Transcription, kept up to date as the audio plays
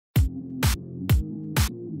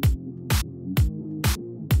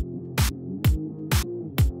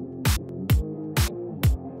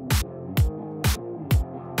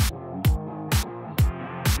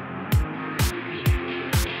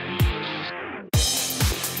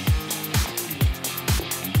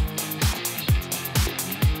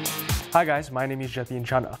Hi guys, my name is Jatin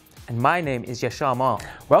Chana. And my name is Yashar Ma.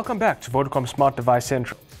 Welcome back to Vodacom Smart Device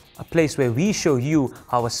Central, A place where we show you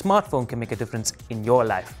how a smartphone can make a difference in your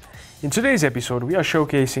life. In today's episode, we are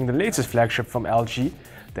showcasing the latest flagship from LG,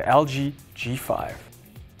 the LG G5.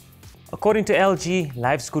 According to LG,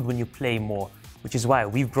 life's good when you play more, which is why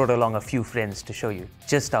we've brought along a few friends to show you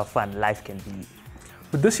just how fun life can be.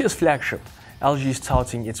 With this year's flagship, LG is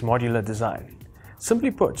touting its modular design.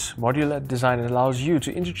 Simply put, modular design allows you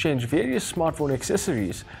to interchange various smartphone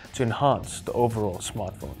accessories to enhance the overall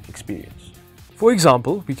smartphone experience. For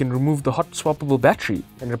example, we can remove the hot swappable battery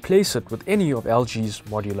and replace it with any of LG's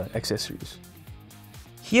modular accessories.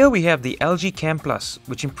 Here we have the LG Cam Plus,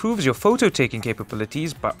 which improves your photo taking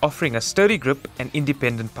capabilities by offering a sturdy grip and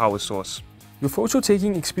independent power source. Your photo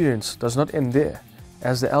taking experience does not end there,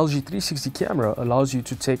 as the LG 360 camera allows you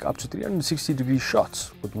to take up to 360-degree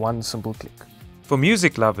shots with one simple click. For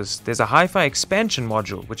music lovers, there's a hi-fi expansion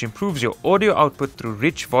module which improves your audio output through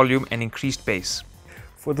rich volume and increased bass.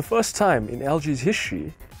 For the first time in LG's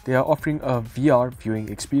history, they are offering a VR viewing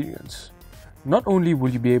experience. Not only will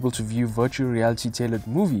you be able to view virtual reality tailored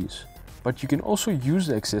movies, but you can also use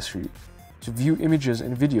the accessory to view images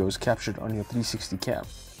and videos captured on your 360 cam.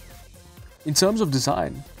 In terms of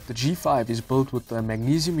design, the G5 is built with a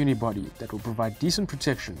magnesium unibody that will provide decent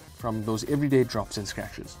protection from those everyday drops and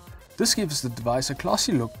scratches. This gives the device a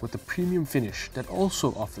classy look with a premium finish that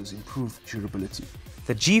also offers improved durability.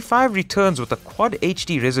 The G5 returns with a Quad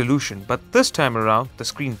HD resolution, but this time around, the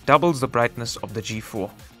screen doubles the brightness of the G4.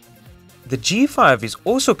 The G5 is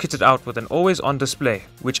also kitted out with an always-on display,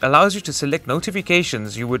 which allows you to select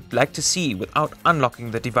notifications you would like to see without unlocking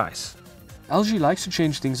the device. LG likes to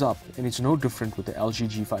change things up, and it's no different with the LG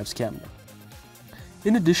G5's camera.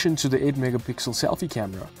 In addition to the 8-megapixel selfie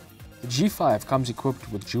camera, the G5 comes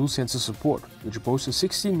equipped with dual sensor support, which boasts a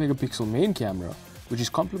 16-megapixel main camera, which is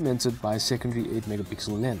complemented by a secondary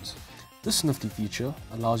 8-megapixel lens. This nifty feature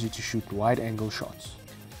allows you to shoot wide-angle shots.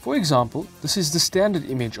 For example, this is the standard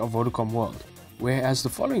image of Vodacom World, whereas the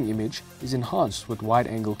following image is enhanced with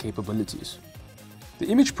wide-angle capabilities. The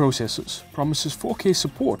image processor promises 4K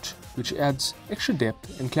support, which adds extra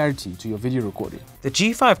depth and clarity to your video recording. The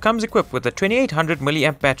G5 comes equipped with a 2800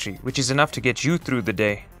 mAh battery, which is enough to get you through the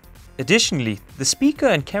day. Additionally, the speaker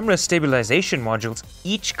and camera stabilization modules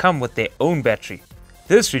each come with their own battery.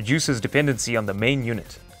 This reduces dependency on the main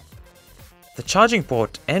unit. The charging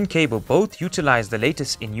port and cable both utilize the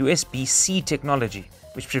latest in USB-C technology,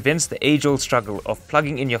 which prevents the age-old struggle of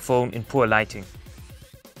plugging in your phone in poor lighting.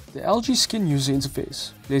 The LG Skin user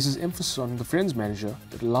interface places emphasis on the Friends Manager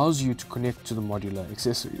that allows you to connect to the modular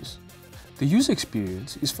accessories. The user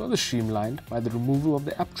experience is further streamlined by the removal of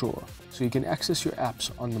the app drawer, so you can access your apps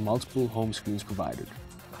on the multiple home screens provided.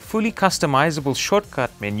 A fully customizable shortcut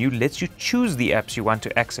menu lets you choose the apps you want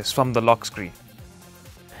to access from the lock screen.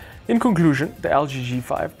 In conclusion, the LG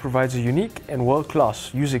G5 provides a unique and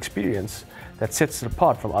world-class user experience that sets it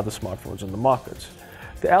apart from other smartphones on the market.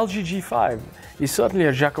 The LG G5 is certainly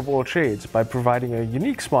a jack of all trades by providing a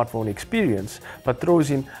unique smartphone experience, but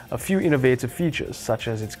throws in a few innovative features such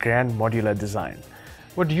as its grand modular design.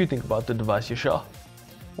 What do you think about the device, Yashar?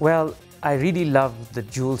 Well, I really love the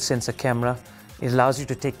dual sensor camera. It allows you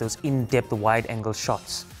to take those in-depth wide-angle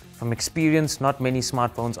shots. From experience, not many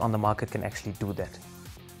smartphones on the market can actually do that.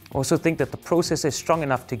 I also think that the processor is strong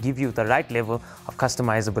enough to give you the right level of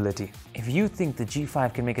customizability. If you think the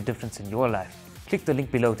G5 can make a difference in your life, click the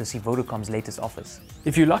link below to see Vodacom's latest offers.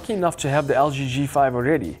 If you're lucky enough to have the LG G5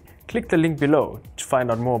 already, click the link below to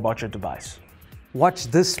find out more about your device. Watch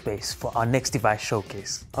this space for our next device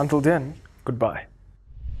showcase. Until then, goodbye.